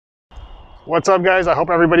What's up, guys? I hope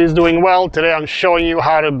everybody's doing well. Today I'm showing you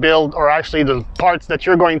how to build, or actually the parts that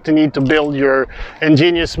you're going to need to build your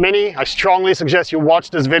In.Genius Mini. I strongly suggest you watch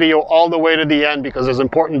this video all the way to the end because there's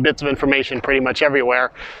important bits of information pretty much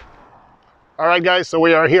everywhere. Alright guys, so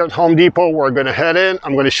we are here at Home Depot. We're going to head in.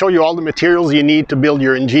 I'm going to show you all the materials you need to build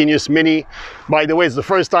your In.Genius Mini. By the way, it's the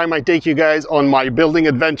first time I take you guys on my building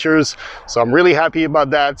adventures, so I'm really happy about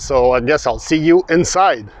that. So I guess I'll see you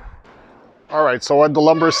inside. All right, so at the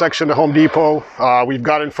lumber section of Home Depot, we've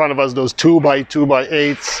got in front of us those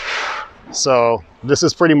 2x2x8s. So this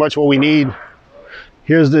is pretty much what we need.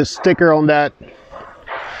 Here's the sticker on that.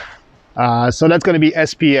 So that's going to be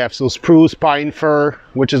SPF, so spruce, pine, fir,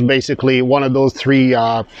 which is basically one of those three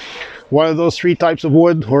types of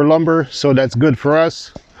wood or lumber. So that's good for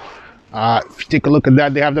us. If you take a look at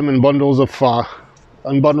that, they have them in bundles of 4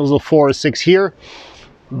 or 6 here,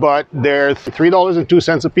 but they're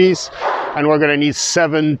 $3.02 a piece. And we're going to need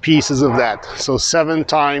 7 pieces of that. So 7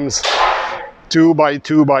 times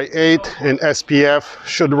 2x2x8 in SPF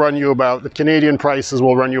should run you about, the Canadian prices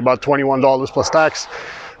will run you about $21 plus tax.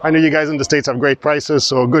 I know you guys in the States have great prices,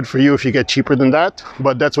 so good for you if you get cheaper than that,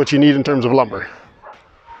 but that's what you need in terms of lumber.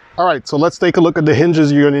 All right, so let's take a look at the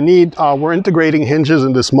hinges you're going to need. We're integrating hinges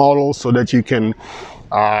in this model so that you can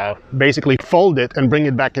basically fold it and bring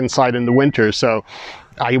it back inside in the winter. So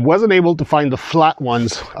I wasn't able to find the flat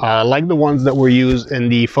ones like the ones that were used in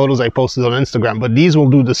the photos I posted on Instagram, but these will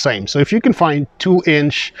do the same. So if you can find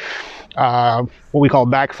 2-inch what we call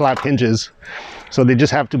back flap hinges, so they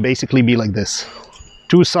just have to basically be like this,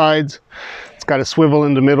 2 sides, it's got a swivel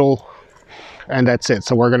in the middle, and that's it.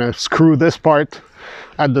 So we're going to screw this part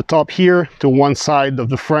at the top here to one side of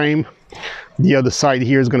the frame. The other side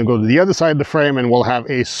here is going to go to the other side of the frame, and we'll have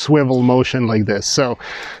a swivel motion like this. So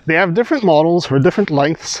they have different models or different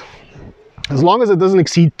lengths. As long as it doesn't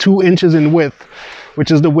exceed 2 inches in width,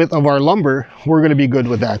 which is the width of our lumber, we're going to be good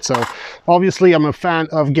with that. So obviously I'm a fan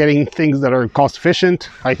of getting things that are cost efficient.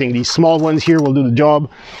 I think these small ones here will do the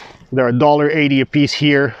job. They're $1.80 a piece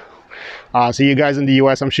here. So you guys in the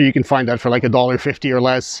US, I'm sure you can find that for like $1.50 or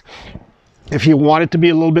less. If you want it to be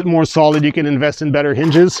a little bit more solid, you can invest in better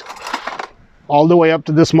hinges. All the way up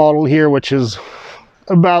to this model here, which is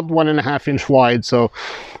about 1.5 inch wide. So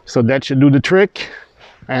that should do the trick.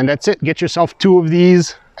 And that's it. Get yourself 2 of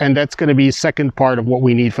these, and that's going to be second part of what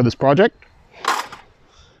we need for this project.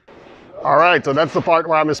 All right, so that's the part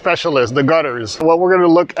where I'm a specialist, the gutters. What we're going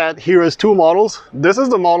to look at here is 2 models. This is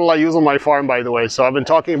the model I use on my farm, by the way. So I've been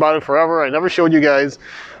talking about it forever. I never showed you guys.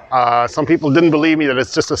 Some people didn't believe me that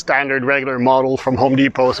it's just a standard regular model from Home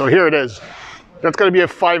Depot. So here it is. That's going to be a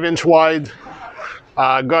 5-inch wide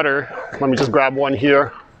gutter. Let me just grab one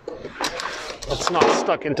here. It's not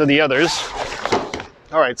stuck into the others.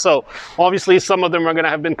 All right, so obviously some of them are going to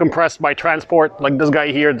have been compressed by transport, like this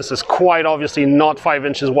guy here. This is quite obviously not 5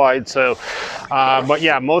 inches wide. So but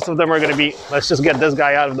yeah, most of them are going to be, let's just get this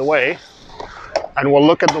guy out of the way and we'll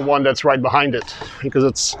look at the one that's right behind it because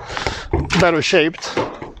it's better shaped.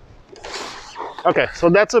 Okay, so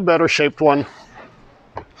that's a better shaped one.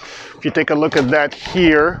 If you take a look at that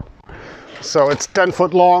here, so it's 10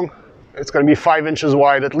 foot long, it's going to be 5 inches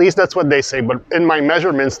wide, at least that's what they say, but in my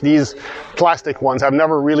measurements these plastic ones have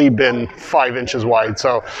never really been 5 inches wide.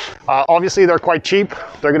 So obviously they're quite cheap.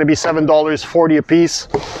 They're going to be $7.40 a piece.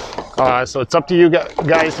 So it's up to you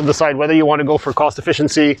guys to decide whether you want to go for cost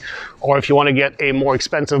efficiency or if you want to get a more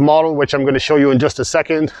expensive model, which I'm going to show you in just a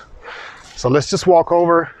second. So let's just walk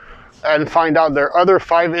over and find out their other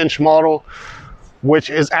 5-inch model, which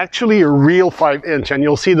is actually a real 5-inch, and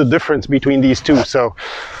you'll see the difference between these two. So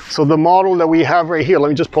the model that we have right here, let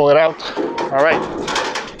me just pull it out. All right,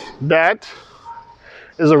 that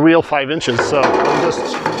is a real 5 inches. So I'll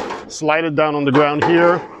just slide it down on the ground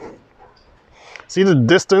here. See the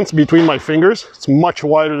distance between my fingers? It's much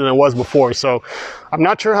wider than it was before. So I'm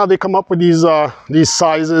not sure how they come up with these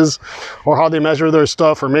sizes or how they measure their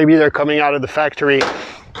stuff, or maybe they're coming out of the factory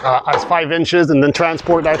as 5 inches and then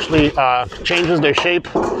transport actually changes their shape.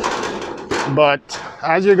 But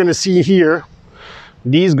as you're going to see here,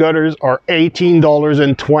 these gutters are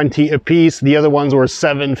 $18.20 a piece. The other ones were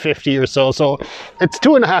 $7.50 or so. So it's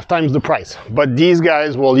 2.5 times the price. But these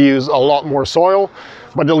guys will use a lot more soil,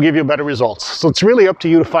 but they'll give you better results. So it's really up to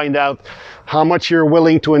you to find out how much you're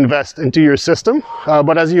willing to invest into your system.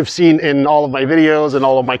 But as you've seen in all of my videos and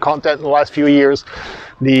all of my content in the last few years,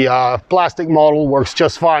 the plastic model works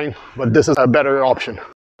just fine, but this is a better option.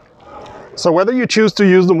 So whether you choose to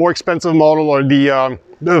use the more expensive model or the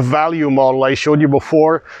value model I showed you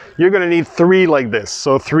before, you're going to need 3 like this.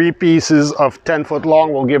 So 3 pieces of 10 foot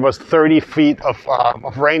long will give us 30 feet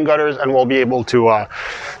of rain gutters, and we'll be able to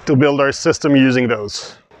build our system using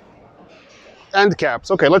those. End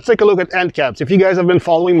caps. Okay, let's take a look at end caps. If you guys have been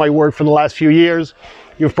following my work for the last few years,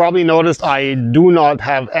 you've probably noticed I do not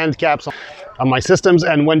have end caps on my systems,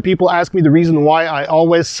 and when people ask me the reason why, I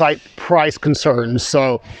always cite price concerns.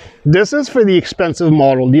 So this is for the expensive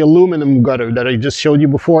model, the aluminum gutter that I just showed you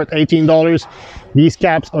before at $18. These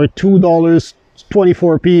caps are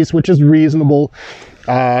 $2.24 a piece, which is reasonable.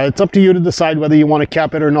 It's up to you to decide whether you want to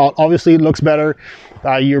cap it or not. Obviously it looks better.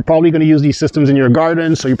 You're probably going to use these systems in your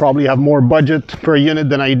garden, so you probably have more budget per unit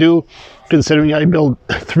than I do, considering I build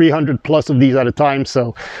 300 plus of these at a time.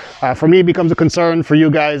 So for me, it becomes a concern. For you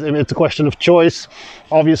guys, it's a question of choice.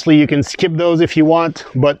 Obviously you can skip those if you want,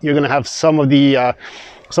 but you're going to have some of the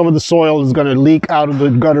soil is going to leak out of the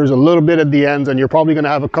gutters a little bit at the ends, and you're probably going to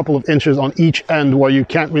have a couple of inches on each end where you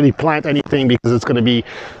can't really plant anything because it's going to be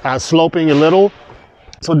sloping a little.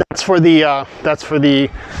 So that's for the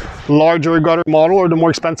larger gutter model, or the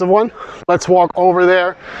more expensive one. Let's walk over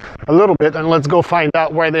there a little bit and let's go find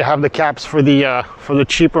out where they have the caps for the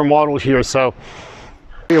cheaper model here. So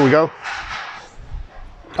here we go.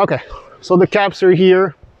 Okay, so the caps are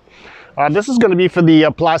here. This is going to be for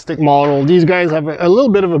the plastic model. These guys have a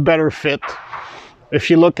little bit of a better fit. If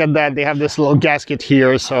you look at that, they have this little gasket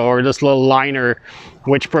here, or this little liner,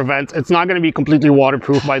 which prevents, it's not going to be completely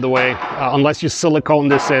waterproof, by the way, unless you silicone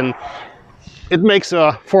this in. It makes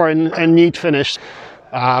for a neat finish,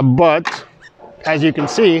 but as you can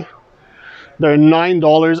see, they're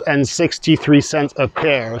 $9.63 a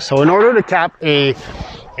pair. So in order to cap a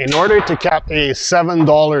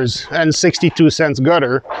 $7.62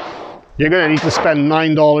 gutter, you're going to need to spend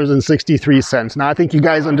 $9.63. Now, I think you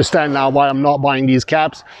guys understand now why I'm not buying these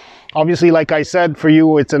caps. Obviously, like I said, for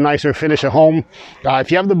you, it's a nicer finish at home.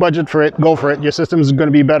 If you have the budget for it, go for it. Your system is going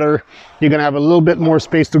to be better. You're going to have a little bit more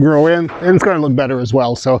space to grow in, and it's going to look better as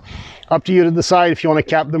well. So up to you to decide if you want to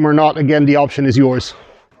cap them or not. Again, the option is yours.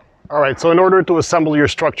 All right, so in order to assemble your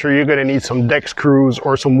structure, you're going to need some deck screws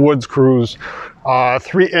or some wood screws.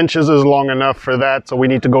 3 inches is long enough for that, so we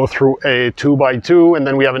need to go through a 2x2, and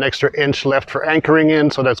then we have an extra inch left for anchoring in,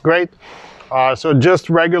 so that's great. So just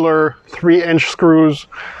regular 3-inch screws,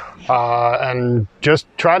 and just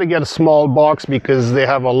try to get a small box because they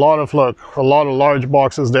have a lot of large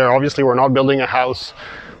boxes there. Obviously, we're not building a house.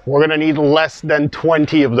 We're going to need less than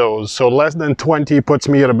 20 of those. So less than 20 puts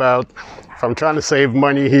me at about, if I'm trying to save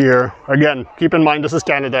money here, again, keep in mind this is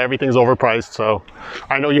Canada, everything's overpriced, so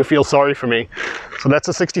I know you feel sorry for me. So that's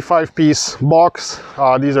a 65-piece box.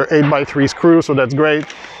 These are 8x3 screws, so that's great.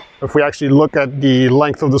 If we actually look at the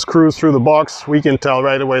length of the screws through the box, we can tell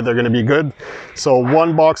right away they're going to be good. So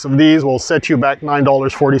one box of these will set you back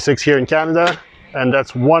 $9.46 here in Canada, and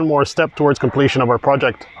that's one more step towards completion of our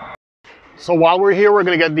project. So while we're here, we're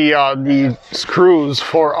going to get the screws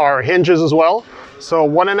for our hinges as well. So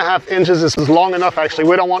 1.5 inches is long enough. Actually,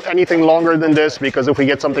 we don't want anything longer than this, because if we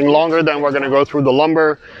get something longer, then we're going to go through the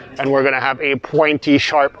lumber and we're going to have a pointy,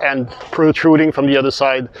 sharp end protruding from the other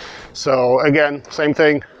side. So again, same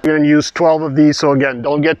thing. We're going to use 12 of these. So again,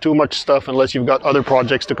 don't get too much stuff unless you've got other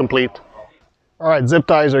projects to complete. All right, zip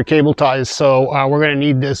ties or cable ties. So we're going to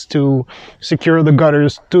need this to secure the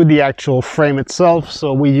gutters to the actual frame itself.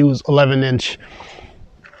 So we use 11-inch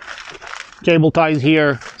cable ties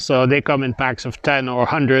here, so they come in packs of 10 or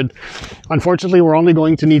 100. Unfortunately, we're only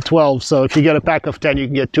going to need 12, so if you get a pack of 10, you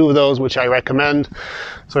can get 2 of those, which I recommend.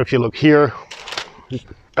 So if you look here,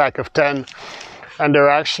 pack of 10, and they're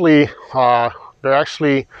actually 11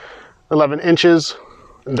 inches,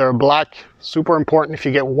 and they're black. Super important. If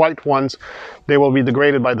you get white ones, they will be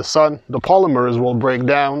degraded by the sun. The polymers will break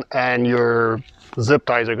down and your zip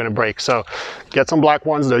ties are going to break. So get some black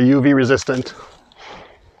ones. They're UV resistant.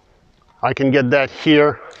 I can get that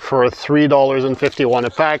here for $3.51 a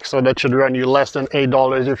pack, so that should run you less than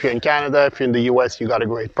 $8 if you're in Canada. If you're in the US, you got a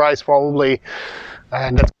great price probably.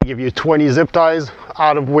 And that's going to give you 20 zip ties,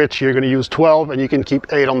 out of which you're going to use 12, and you can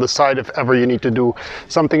keep 8 on the side if ever you need to do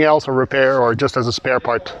something else or repair or just as a spare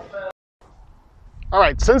part. All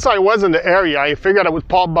right, since I was in the area, I figured I would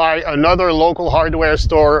pop by another local hardware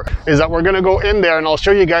store. Is that we're gonna go in there and I'll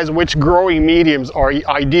show you guys which growing mediums are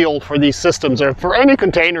ideal for these systems, or for any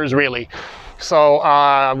containers really. So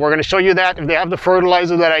we're gonna show you that. If they have the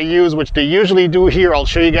fertilizer that I use, which they usually do here, I'll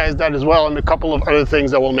show you guys that as well, and a couple of other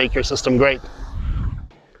things that will make your system great.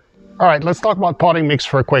 All right, let's talk about potting mix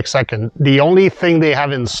for a quick second. The only thing they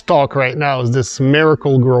have in stock right now is this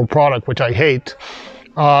Miracle Grow product, which I hate.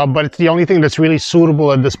 but it's the only thing that's really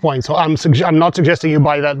suitable at this point. So I'm not suggesting you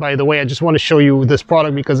buy that, by the way. I just want to show you this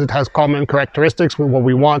product because it has common characteristics with what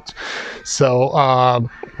we want. So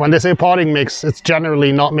when they say potting mix, it's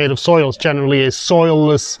generally not made of soil. It's generally a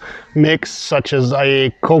soilless mix, such as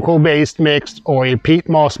a cocoa-based mix or a peat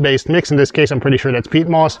moss-based mix. In this case, I'm pretty sure that's peat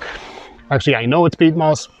moss. Actually, I know it's peat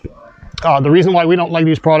moss. The reason why we don't like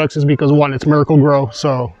these products is because, one, it's Miracle-Gro,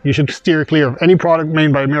 so you should steer clear of any product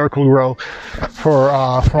made by Miracle-Gro for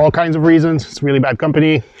all kinds of reasons. It's a really bad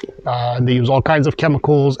company. They use all kinds of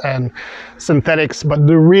chemicals and synthetics, but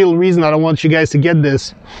the real reason I don't want you guys to get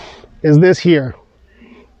this is this here.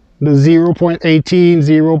 The 0.18,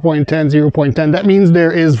 0.10, 0.10. That means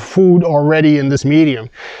there is food already in this medium.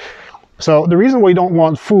 So the reason we don't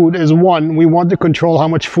want food is, one, we want to control how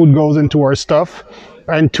much food goes into our stuff.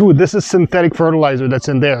 And two, this is synthetic fertilizer that's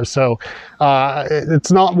in there. So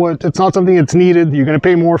it's not something that's needed. You're going to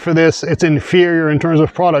pay more for this. It's inferior in terms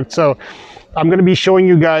of product. So I'm going to be showing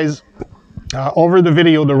you guys over the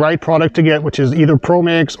video the right product to get, which is either Pro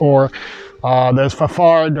Mix or there's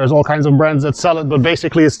Fafard. There's all kinds of brands that sell it, but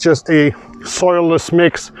basically it's just a soilless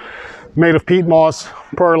mix made of peat moss,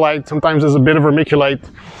 perlite, sometimes there's a bit of vermiculite,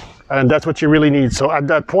 and that's what you really need. So at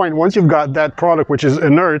that point, once you've got that product, which is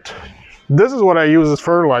inert, this is what I use as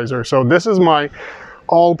fertilizer. So this is my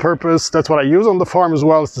all-purpose. That's what I use on the farm as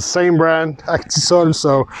well. It's the same brand, ActiSol.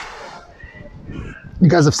 So you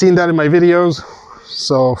guys have seen that in my videos.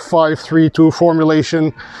 So 532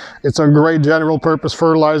 formulation. It's a great general purpose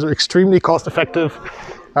fertilizer, extremely cost effective.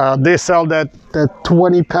 They sell that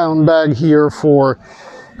 20-pound bag here for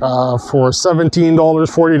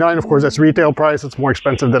 $17.49. Of course, that's retail price. It's more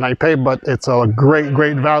expensive than I pay, but it's a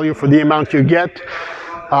great value for the amount you get.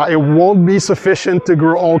 It won't be sufficient to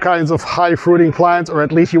grow all kinds of high fruiting plants, or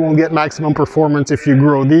at least you won't get maximum performance if you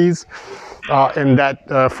grow these in that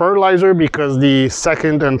fertilizer, because the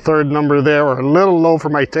second and third number there are a little low for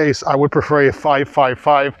my taste. I would prefer a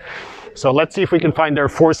 555. So let's see if we can find their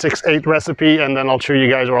 468 recipe, and then I'll show you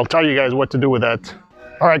guys, or I'll tell you guys what to do with that.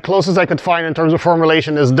 All right, closest I could find in terms of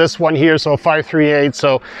formulation is this one here, so 538.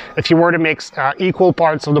 So if you were to mix equal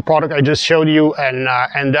parts of the product I just showed you and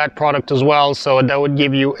that product as well, so that would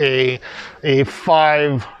give you a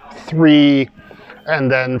 5.3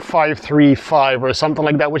 and then 5.35 or something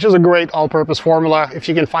like that, which is a great all-purpose formula. If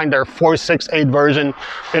you can find their 468 version,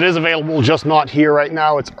 it is available, just not here right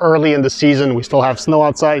now. It's early in the season. We still have snow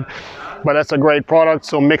outside, but that's a great product.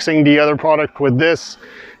 So mixing the other product with this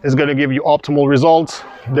is going to give you optimal results.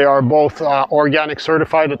 They are both organic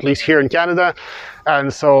certified, at least here in Canada.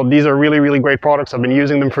 And so these are really great products. I've been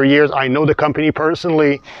using them for years. I know the company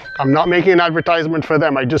personally. I'm not making an advertisement for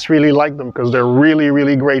them. I just really like them because they're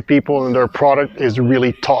really great people, and their product is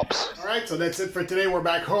really tops. All right, so that's it for today. We're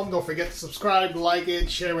back home. Don't forget to subscribe, like it,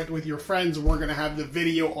 share it with your friends. We're going to have the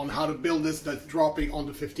video on how to build this that's dropping on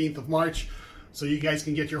the 15th of March. So you guys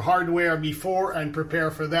can get your hardware before and prepare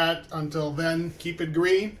for that. Until then, keep it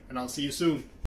green, and I'll see you soon.